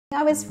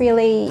I was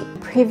really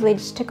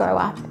privileged to grow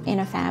up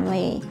in a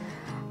family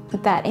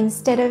that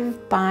instead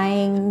of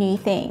buying new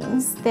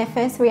things, their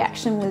first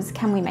reaction was,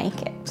 can we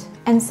make it?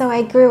 And so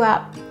I grew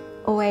up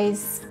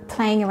always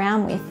playing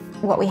around with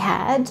what we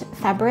had,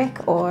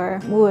 fabric or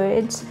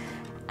wood.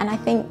 And I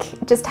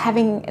think just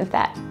having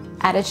that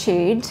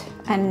attitude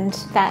and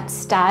that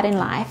start in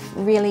life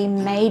really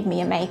made me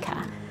a maker.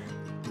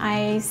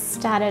 I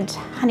started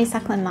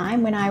Honeysuckle and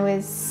Lime when I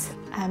was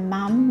a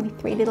mum with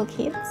 3 little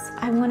kids.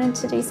 I wanted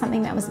to do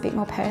something that was a bit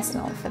more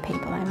personal for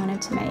people. I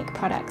wanted to make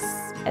products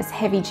as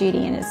heavy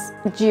duty and as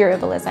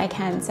durable as I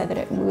can so that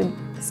it would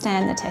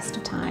stand the test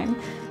of time.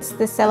 It's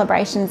the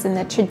celebrations and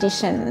the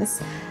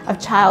traditions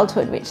of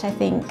childhood which I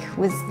think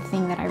was the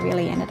thing that I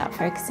really ended up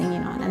focusing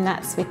in on, and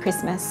that's with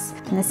Christmas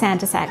and the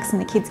Santa sacks,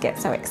 and the kids get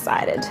so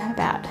excited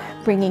about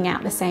bringing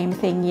out the same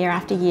thing year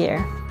after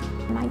year.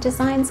 My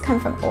designs come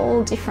from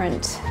all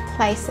different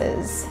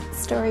places.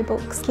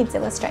 Storybooks, kids'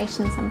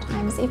 illustrations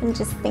sometimes, even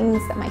just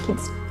things that my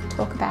kids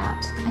talk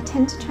about. I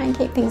tend to try and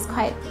keep things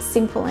quite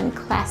simple and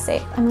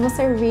classic. I'm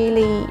also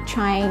really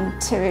trying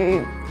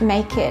to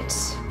make it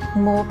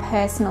more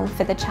personal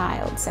for the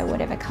child, so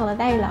whatever colour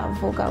they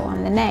love will go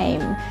on the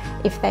name.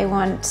 If they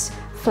want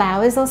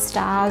flowers or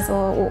stars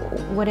or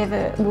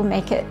whatever will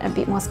make it a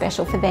bit more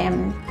special for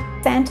them.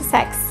 Santa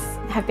sacks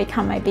have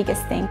become my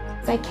biggest thing.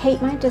 So I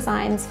keep my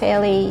designs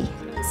fairly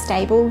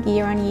stable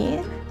year on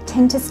year.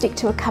 Tend to stick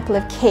to a couple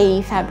of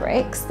key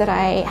fabrics that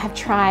I have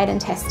tried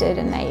and tested,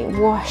 and they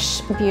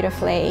wash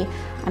beautifully,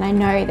 and I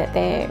know that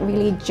they're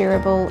really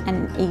durable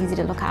and easy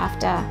to look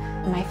after.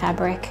 My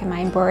fabric,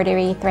 my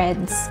embroidery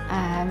threads,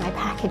 my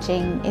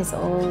packaging is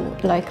all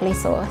locally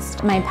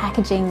sourced. My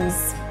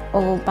packaging's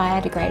all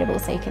biodegradable,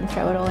 so you can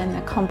throw it all in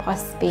the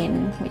compost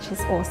bin, which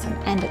is awesome,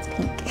 and it's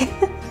pink.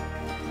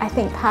 I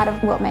think part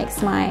of what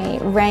makes my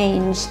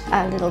range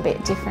a little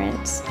bit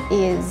different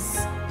is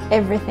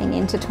everything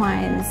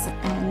intertwines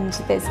and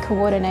there's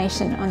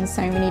coordination on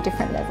so many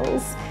different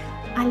levels.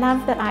 I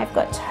love that I've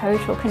got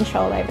total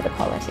control over the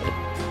quality,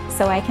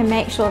 so I can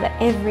make sure that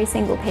every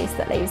single piece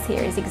that leaves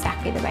here is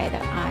exactly the way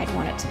that I'd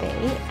want it to be,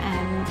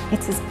 and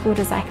it's as good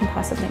as I can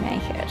possibly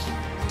make it.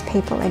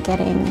 People are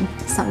getting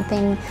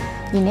something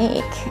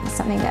unique,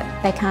 something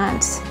that they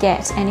can't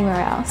get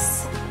anywhere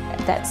else,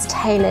 that's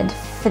tailored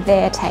for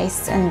their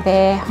tastes and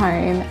their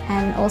home,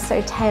 and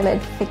also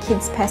tailored for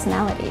kids'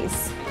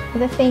 personalities.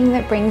 The thing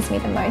that brings me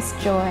the most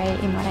joy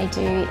in what I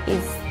do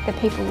is the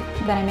people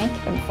that I make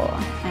them for,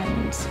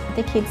 and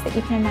the kids that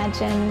you can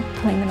imagine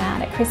pulling them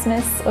out at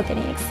Christmas or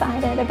getting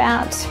excited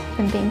about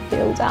them being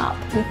filled up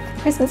with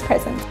Christmas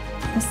presents.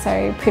 I'm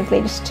so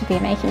privileged to be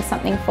making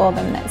something for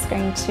them that's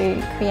going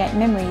to create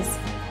memories.